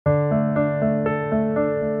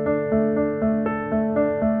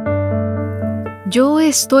Yo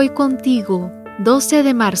estoy contigo, 12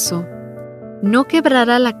 de marzo. No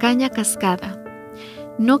quebrará la caña cascada.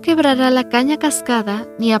 No quebrará la caña cascada,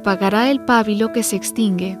 ni apagará el pábilo que se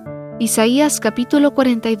extingue. Isaías capítulo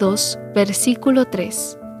 42, versículo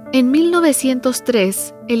 3. En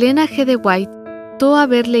 1903, Elena G. de White contó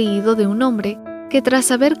haber leído de un hombre que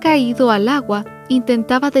tras haber caído al agua,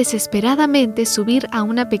 intentaba desesperadamente subir a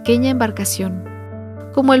una pequeña embarcación.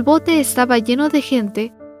 Como el bote estaba lleno de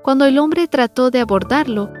gente, cuando el hombre trató de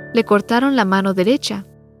abordarlo, le cortaron la mano derecha.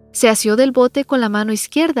 Se asió del bote con la mano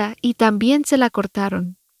izquierda y también se la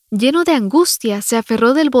cortaron. Lleno de angustia, se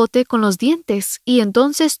aferró del bote con los dientes y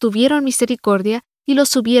entonces tuvieron misericordia y lo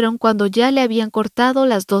subieron cuando ya le habían cortado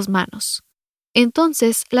las dos manos.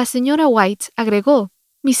 Entonces la señora White agregó: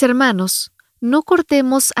 «Mis hermanos, no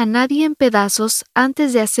cortemos a nadie en pedazos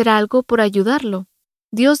antes de hacer algo por ayudarlo.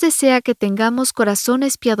 Dios desea que tengamos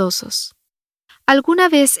corazones piadosos». ¿Alguna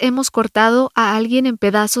vez hemos cortado a alguien en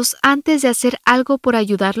pedazos antes de hacer algo por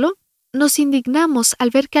ayudarlo? Nos indignamos al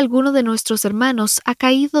ver que alguno de nuestros hermanos ha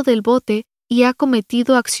caído del bote y ha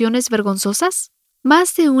cometido acciones vergonzosas.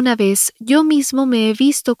 Más de una vez yo mismo me he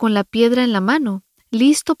visto con la piedra en la mano,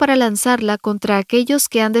 listo para lanzarla contra aquellos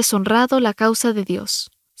que han deshonrado la causa de Dios.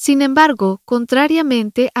 Sin embargo,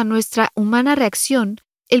 contrariamente a nuestra humana reacción,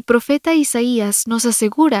 el profeta Isaías nos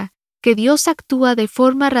asegura que Dios actúa de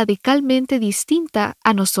forma radicalmente distinta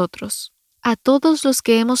a nosotros. A todos los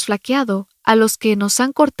que hemos flaqueado, a los que nos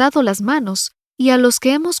han cortado las manos y a los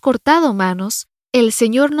que hemos cortado manos, el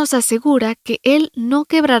Señor nos asegura que Él no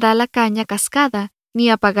quebrará la caña cascada ni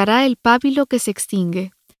apagará el pábilo que se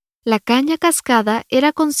extingue. La caña cascada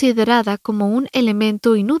era considerada como un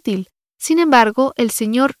elemento inútil, sin embargo, el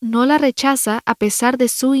Señor no la rechaza a pesar de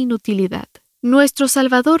su inutilidad. Nuestro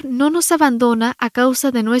Salvador no nos abandona a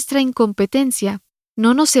causa de nuestra incompetencia,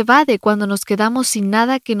 no nos evade cuando nos quedamos sin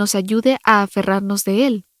nada que nos ayude a aferrarnos de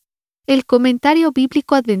Él. El comentario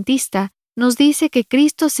bíblico adventista nos dice que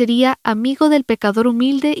Cristo sería amigo del pecador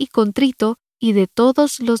humilde y contrito y de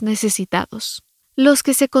todos los necesitados. Los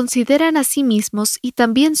que se consideran a sí mismos y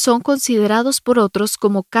también son considerados por otros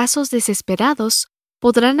como casos desesperados,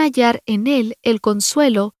 podrán hallar en Él el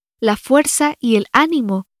consuelo, la fuerza y el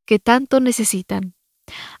ánimo que tanto necesitan.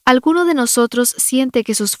 ¿Alguno de nosotros siente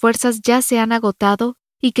que sus fuerzas ya se han agotado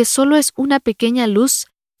y que solo es una pequeña luz,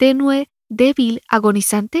 tenue, débil,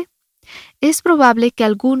 agonizante? Es probable que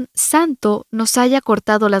algún santo nos haya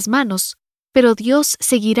cortado las manos, pero Dios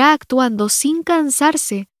seguirá actuando sin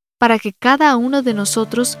cansarse para que cada uno de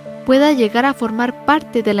nosotros pueda llegar a formar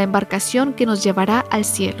parte de la embarcación que nos llevará al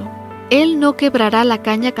cielo. Él no quebrará la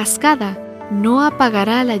caña cascada, no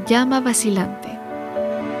apagará la llama vacilante.